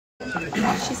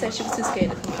She said she was too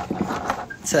scared to come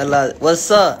out. Tell her, what's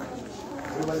up?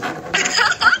 Oh my God.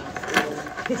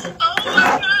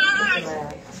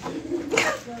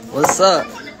 What's up?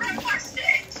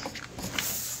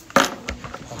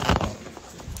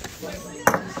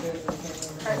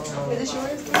 Is this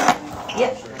yours?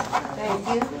 Yep. Thank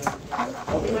you. You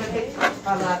want to pick?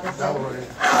 Oh, no, this one.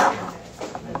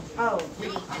 Oh.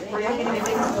 Were y'all getting a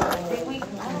big week?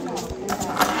 I don't know.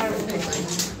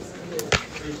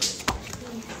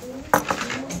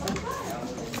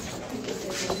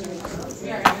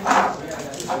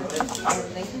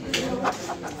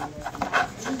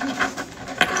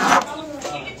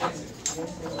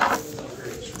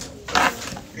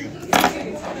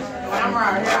 When I'm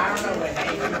around here, I don't know what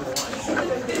name you want.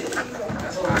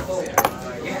 That's what I'm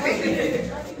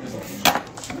saying.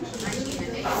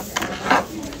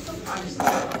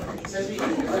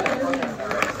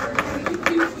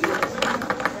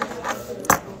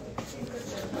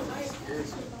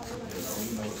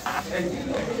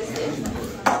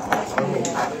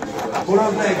 What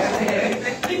I'm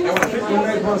thinking?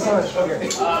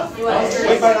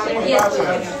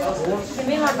 Can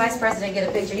me and my vice president get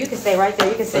a picture? You can stay right there.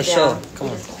 You can sit For down. sure. Come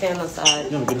on. Stand on the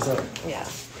side. You want to get this up? Yeah.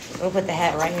 We'll put the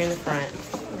hat right here in the front.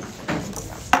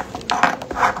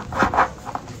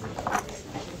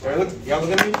 All right, look, y'all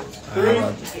look at me.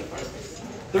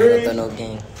 I don't got no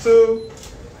game. 2.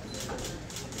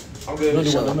 I'm good.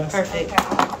 Perfect.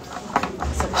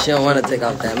 She don't want to take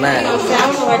off that mask. I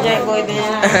don't know where Jack Boy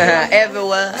been.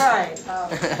 Everywhere. Right.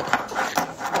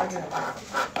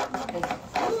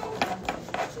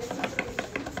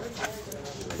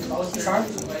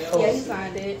 Yeah, he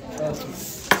signed it.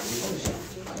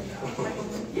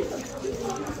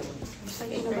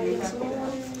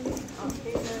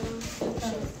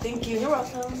 Thank you. You're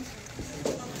welcome.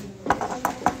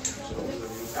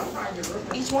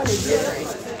 Each one is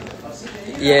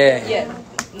different. Yeah. Yeah.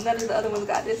 None of the other ones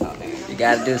got this on there. You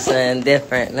gotta do something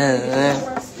different.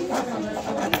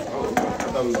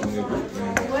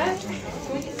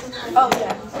 Oh,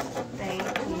 yeah.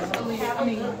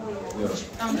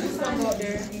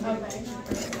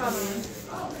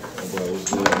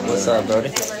 What's up, Brody?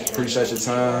 Appreciate your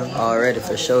time. Already,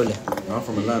 for sure. I'm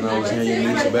from Atlanta. I was hearing your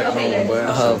music back home, boy.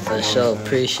 Oh, for sure.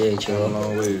 Appreciate A you.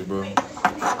 long ways, bro.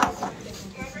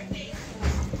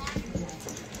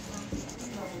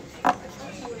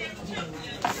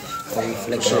 Are you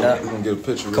flicking Sure. it up? We're going to get a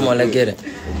picture. Come on, let's get it.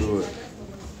 Let's do it.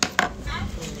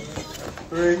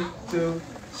 3, 2,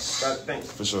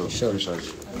 thanks. For sure. Sure. Appreciate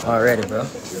you. Already, bro. Yeah,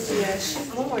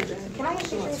 one more drink. Can I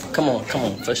get yours? Come on,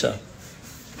 for sure.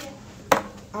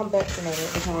 I'm vaccinated.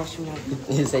 If I want you to know.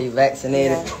 You say you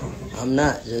vaccinated? Yeah. I'm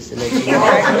not, just to let you know.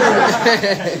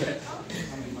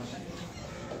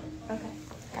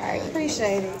 All right.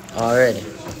 Appreciate it. Already.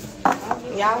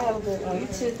 Y'all have a good one. You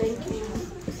too, thank you.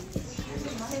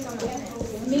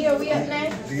 Me, are we up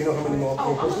next? Do you know how many more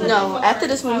people? No, after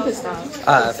this one you can stop.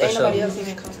 Alright, for Ain't nobody sure. else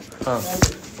even come. Huh.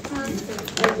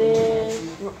 And then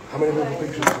How many more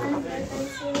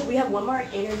pictures? we have one more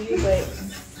interview, but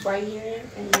right here.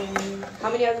 And then how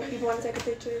many other people want to take a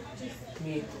picture?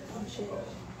 Me. Oh shit.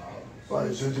 All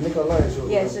right, so you make a line. So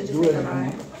Yeah, so just make a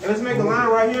line. Hey, let's make a line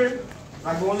right here.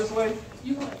 Like going this way.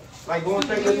 Like going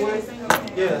straight this way.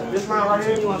 Yeah, this line right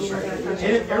here. You want me to take a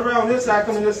picture? Everybody on this side,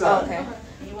 come to this Oh, side. okay.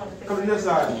 Come to this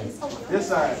side. This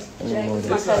side. Jack, my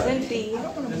cousin D.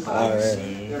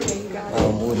 Already.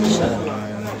 I'll move the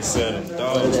shot. Set them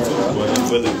dogs too,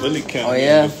 boy. Bully count. Oh,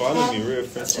 yeah? Follow me, real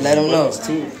Frenchies. Let 'em know.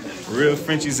 Too. Real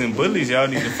Frenchies and bullies, y'all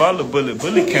need to follow Bully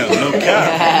count. No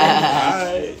cap.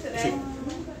 Alright.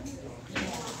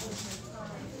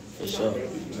 For sure.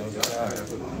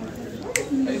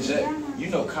 Hey, Jack, you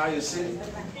know Kaya City?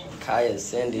 Kaya,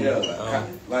 Cindy. Yeah,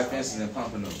 Black Fences in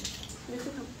Pompano.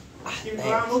 Thanks.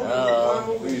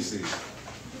 Let me see.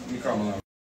 Let me call my line.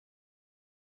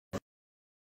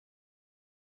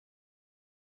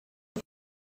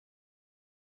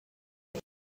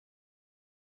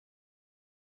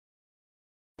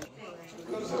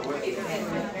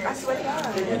 I swear to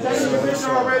God.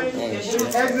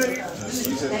 Exit.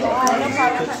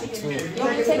 You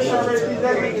want me to take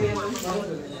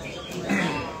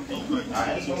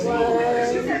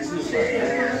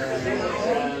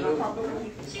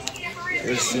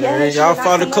Yes, y'all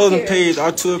follow the clothing page,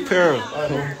 R2 Apparel.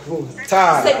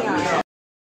 Ty.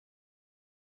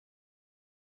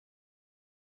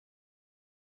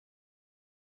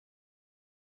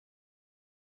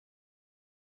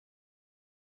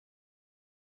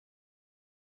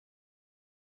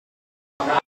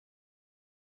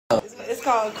 It's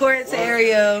called Courts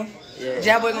Area.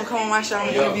 Boy gonna come on my show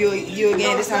and interview you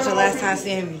again. This not your last time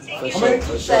seeing me. For sure,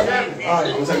 for sure. All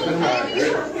right, we'll take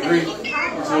 3, 2.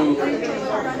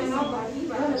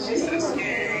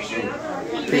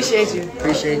 Appreciate you.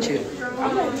 Appreciate you.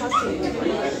 I'm gonna talk to you.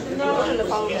 No, I'm gonna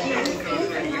follow back. I'm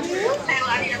gonna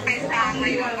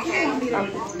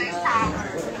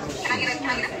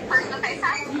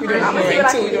see what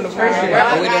I can do.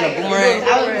 Are we doing a boomerang?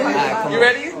 Alright, come You on.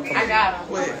 ready? I got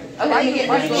him. Wait.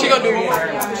 Okay, She gonna do one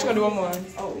more. She gonna do one more.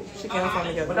 She can't come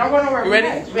together. You ready?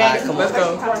 Alright, come Let's on. go.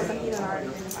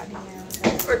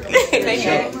 Thank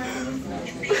you.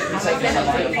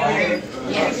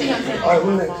 All right,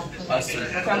 who next? Okay,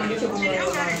 I'm gonna get you one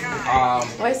more.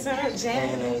 What's up,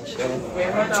 Jen?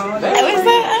 Wait, hold on.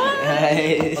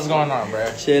 Nice. What's going on, bro?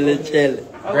 Chillin'.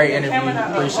 Great interview.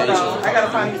 Appreciate you. I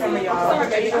gotta find you from y'all.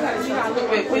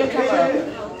 Wait, put your camera up.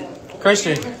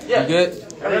 Christian, you good?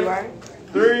 Ready?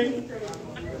 3,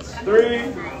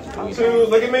 2.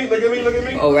 Look at me. Look at me. Look at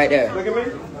me. Oh, right there. Look at me.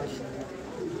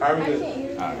 All right, we good.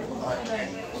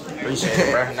 Appreciate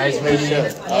it, bro. Nice meeting you.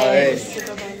 Alright.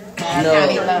 No.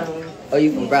 Oh,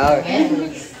 you from Broward?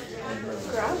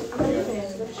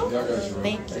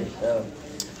 Thank you.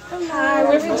 Hi,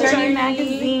 we're from Journey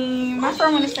Magazine. My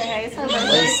friend wanna say hey. It's her birthday.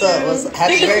 What's up? What's up?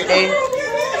 Happy birthday.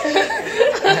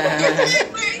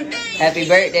 Happy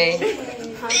birthday.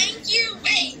 Thank you.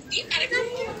 Wait, you got a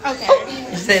girlfriend? Okay.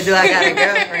 You said, do I got a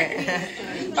girlfriend?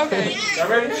 Okay. Y'all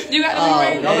ready? You got the Oh,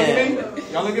 ring? Y'all look at man. me.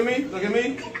 Y'all look at me. Look at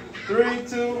me. 3,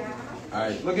 2. All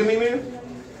right. Look at me, man.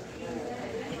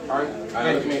 All right. All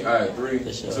right, look at me. All right, 3, 2.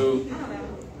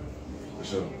 For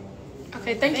sure.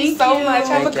 Okay, thank you so much.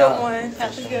 Have a Thank good y'all. one.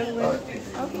 Have a good one.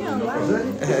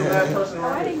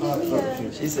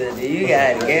 She said, do you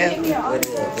got a girlfriend?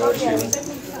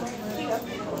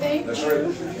 That's right.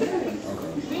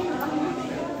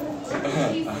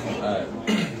 All right.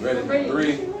 Ready?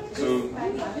 3, 2.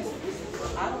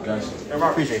 Gotcha.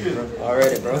 Everybody appreciate you, bro.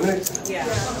 Already, bro. Come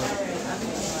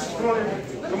on in.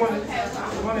 Come on in. Come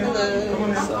on in. Come on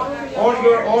in. On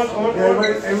your, on.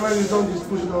 Everybody is on just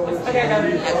push it over. Okay, I got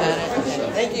it.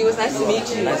 Thank you. It's nice to meet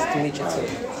you. Nice to meet you, too.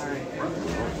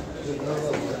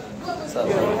 What's up,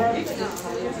 bro?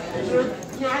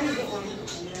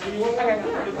 Alright,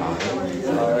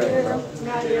 bro.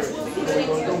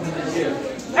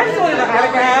 I just wanted an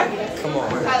autograph. Come on.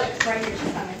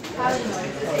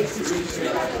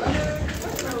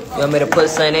 You want me to put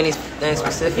something, anything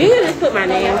specific? You can just put my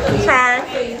name. Char.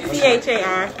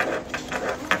 C-H-A-R.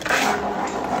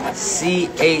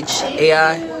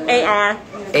 C-H-A-I A-R.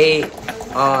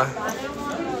 A-R.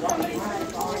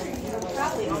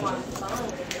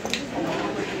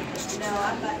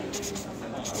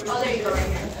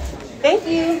 Thank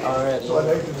you. Alright. So I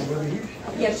like to be really here.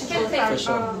 Yeah, she can take. For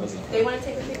sure. They want to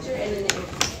take a picture and then.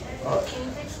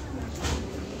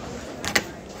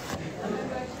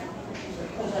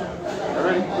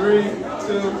 Ready? 3,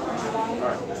 2.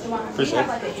 For sure.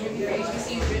 Like an interview for HBC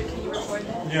Drip. Can you record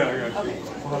that? Yeah, I got you.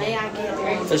 May I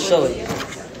get For sure.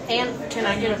 And can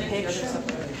I get a picture?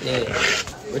 Yeah.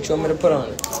 What you want me to put on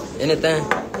it? Anything?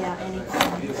 Yeah, anything.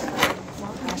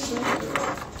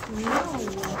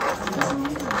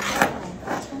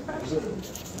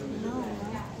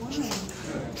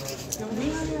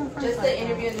 Just the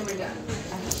interview and then we're done.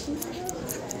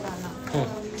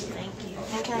 Thank you.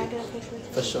 And can I get a picture?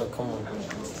 For sure. Come on.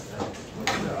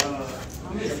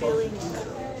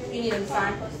 You need him to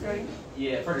sign plus 3?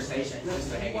 Yeah, for the station, just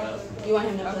to hang it up. You want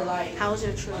him to put like, how was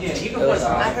your trip? Yeah, you can put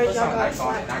some. I heard put y'all some got lights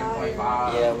on it,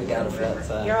 9.5. Yeah, we got a flat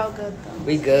side. You're all good though.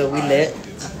 We good. We lit.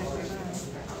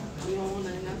 You don't want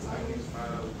to know.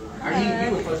 Are you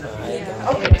was supposed to be?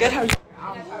 Okay, good. How are you?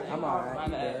 I'm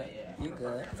alright. You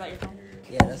good? Is that your phone?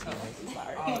 Yeah, that's nice.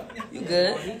 You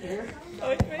good?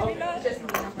 Oh, maybe not.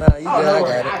 No, you good. I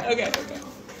got it. Okay.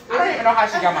 I don't even know how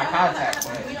she got my contact.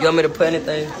 But... You want me to put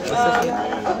anything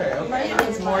specific? My name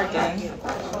is Morgan.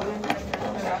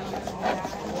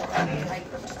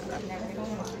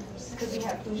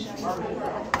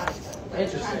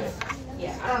 Interesting.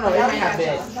 Yeah, I don't know. It might have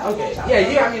been. Okay. Yeah,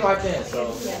 you got me locked in,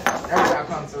 so every time I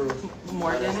come through.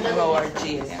 Morgan. M-O-R-G.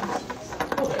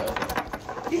 Okay.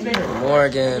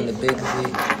 Morgan, the big Z.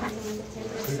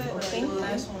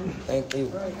 Thank you.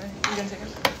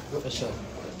 For sure.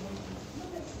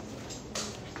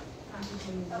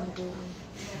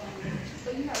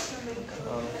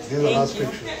 This is the last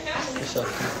picture. For sure.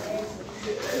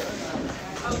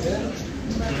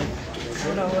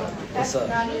 What's up?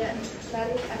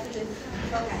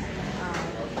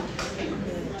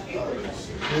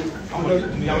 I'm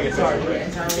gonna get started.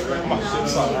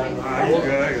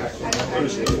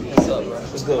 What's up, bro?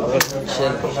 What's good, bro?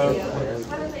 Shit.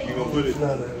 You gonna put it?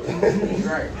 No.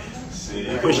 Right.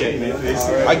 Appreciate it,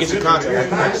 man. I get your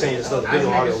contact. I'm not saying this stuff. Video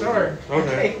audio.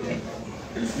 Okay.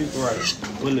 You can write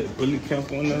bullet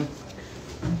camp on there.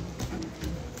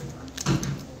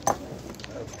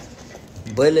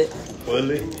 Bullet.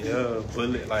 Bullet, yeah,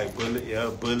 bullet, like bullet, yeah,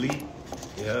 bully,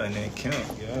 yeah, and then camp,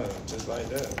 yeah, just like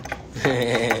that.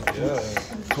 Yeah.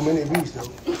 Too many beats, though.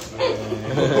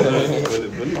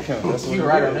 Bullet camp. That's what You can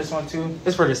write on this one too.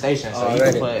 It's for the station, so you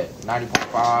can put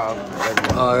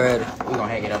 90.5. Already. We're gonna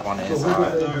hang it up on the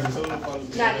inside.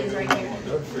 That is right here.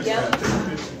 Yep.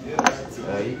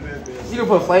 You can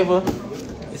put flavor.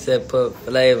 It said put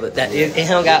flavor. That it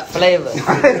don't got flavor.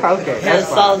 Okay. That's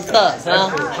sauce up,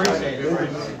 huh? Appreciate it.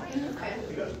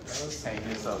 Hang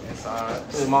this up inside.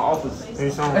 This is my office.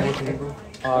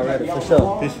 Already, for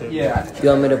sure. Yeah. You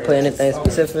want me to put anything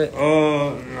specific?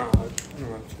 no.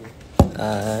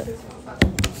 Alright.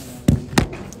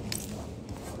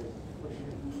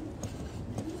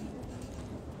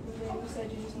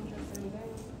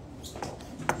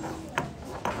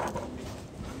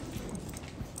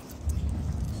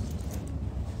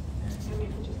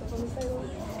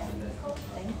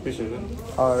 Appreciate it.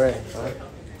 Alright.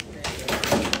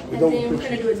 And then we're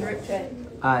gonna do a drip check.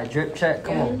 Alright, drip check.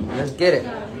 Come on. Let's get it.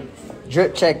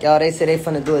 Drip check, y'all. They say they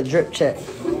finna do a drip check.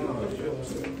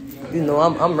 You know,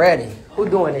 I'm ready. Who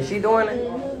doing it? She doing it?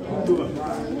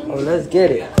 Oh, let's get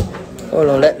it. Hold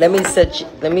on. Let me set you.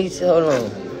 Hold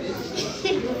on.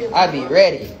 I be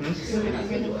ready.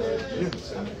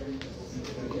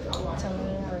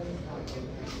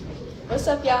 What's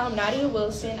up, y'all? I'm Nadia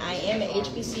Wilson. I am an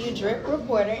HBCU drip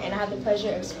reporter, and I have the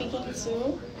pleasure of speaking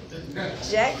to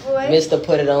Jack Boy. Mr.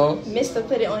 Put It On. Mr.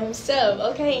 Put It On himself.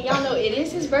 Okay, and y'all know it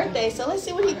is his birthday, so let's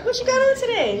see what you got on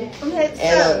today. From head to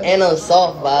toe. And I'm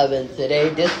soft vibing today.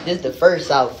 This the first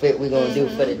outfit we're gonna do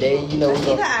for the day. You know, we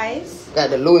See the eyes. got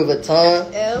the Louis Vuitton,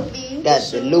 LV. got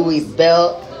the Louis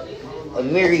belt,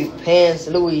 Amiri pants,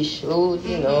 Louis shoes.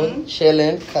 You know,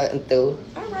 chilling, cutting through.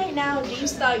 All right, now, do you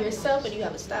style yourself or do you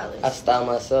have a stylist? I style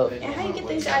myself. And how you get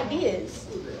these ideas?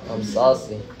 I'm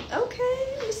saucy.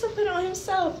 Okay, Mr. Put It On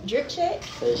himself. Drip check.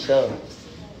 For sure.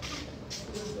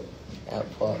 That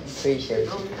part. Appreciate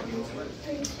you.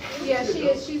 Yeah, she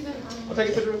is. She's in. I'll take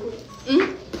a picture real quick. I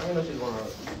didn't know she's going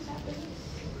out.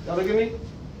 Y'all look at me?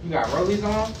 You got rollies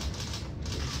on?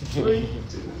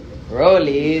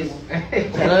 Rollies.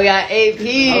 I know we got APs.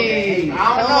 Okay. I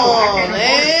don't Come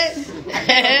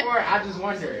know. on, I just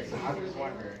wondered.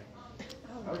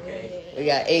 Okay. We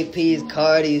got APs,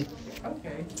 Cardis,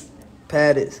 Okay.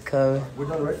 Paddocks coming. We're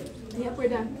done, right? Yep, we're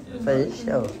done. For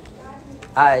sure.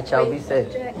 Alright, y'all be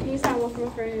safe. Jack, can you sign one for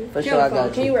my friend? For sure, I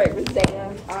got Can you. you write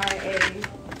Rosea? R-A.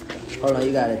 Hold on,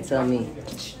 you gotta tell me.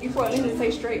 You probably need to say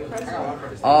straight press.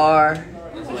 R-A-Z-I-Y.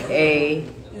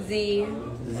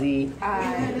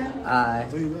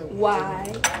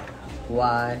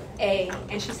 Z-I-Y-A.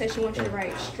 And she said she wants you to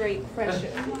write straight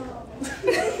pressure.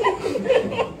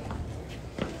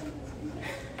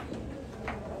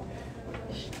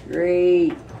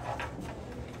 Straight.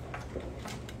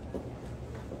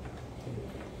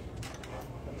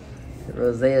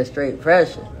 Rosea straight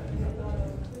pressure.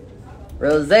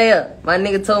 Rosea, my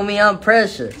nigga told me I'm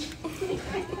pressure.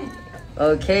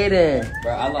 Okay then.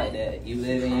 Bro, I like that. You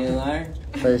live and you learn.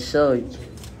 For sure. You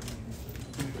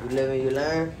live and you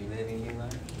learn? You live and you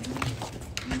learn.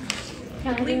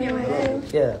 Can I leave your room?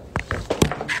 Yeah.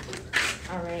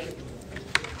 Alright.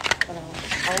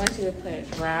 I want you to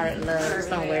put Broward Love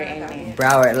somewhere in there.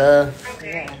 Broward Love?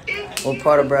 Yeah. What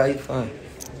part of Broward you from?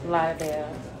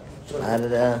 Lauderdale.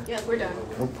 Lauderdale? Yeah, we're done.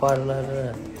 What part of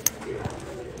Lauderdale?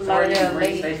 Lauderdale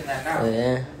Lake. Station that now.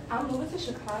 Yeah. I'm moving to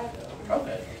Chicago.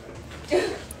 Okay.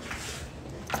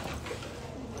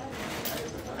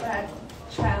 But I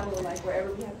travel like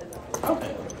wherever we have to go.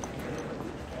 Okay.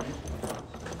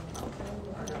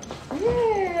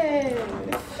 Yeah.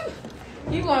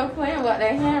 You want to play about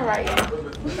that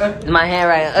handwriting? My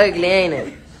handwriting ugly, ain't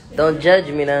it? Don't judge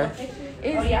me now.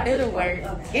 It'll work.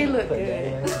 It look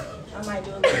good. I might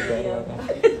do a little video.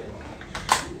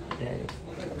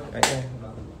 Right there.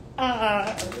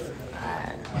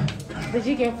 But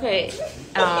you can put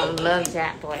Love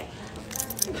Jack Boy.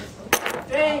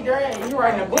 Dang, girl, you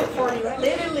writing a book for me, right?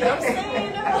 Literally, I'm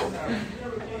saying though.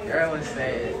 Girl is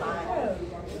sad.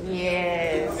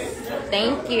 Yes.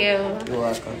 Thank you. You're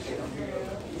welcome.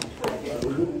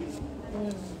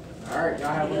 All right,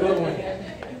 y'all have a good one.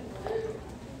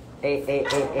 Hey. Think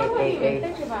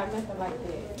about nothing like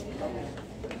that.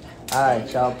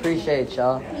 Alright, y'all. Appreciate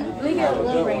y'all. Look at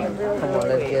one ring real Come on,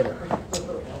 let's get it.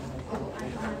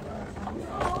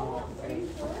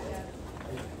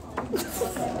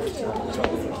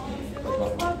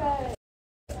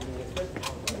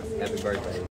 Happy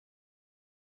birthday.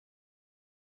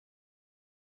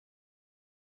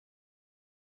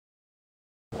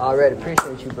 Already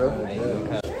appreciate you, bro. I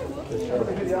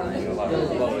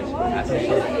said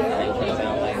shit. I ain't trying to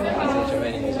sound like I said you're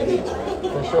ready to meet you.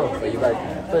 For sure. But you right.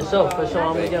 For sure. I'm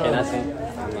gonna get Can I on. see?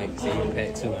 I'm like, see you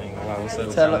pack too. I ain't gonna lie. What's up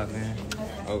with Tell y'all, her. man?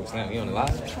 Oh, snap. You on the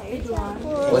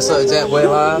live? What's up, Jack Boy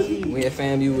Live? We at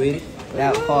Fam, you with it?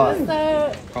 That part. What's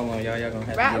up? Hold on, y'all gonna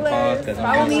have to get pause because I'm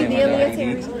Follow gonna me, send my Delia dog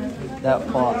Terry. IDs.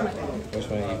 That part. Which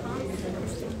one you?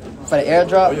 For the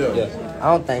airdrop? Yeah. I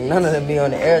don't think none of them be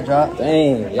on the airdrop.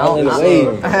 Dang, y'all in the way.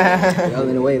 Y'all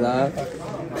in the way, live.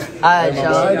 Alright, y'all.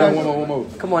 I got one more.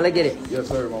 Come on, let's get it. Yes,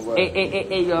 sir, my boy.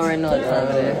 Hey, you already know what time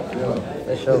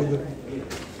it is. For sure.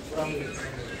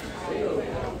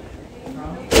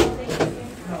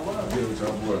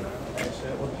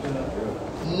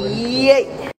 Yeah,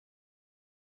 Yay!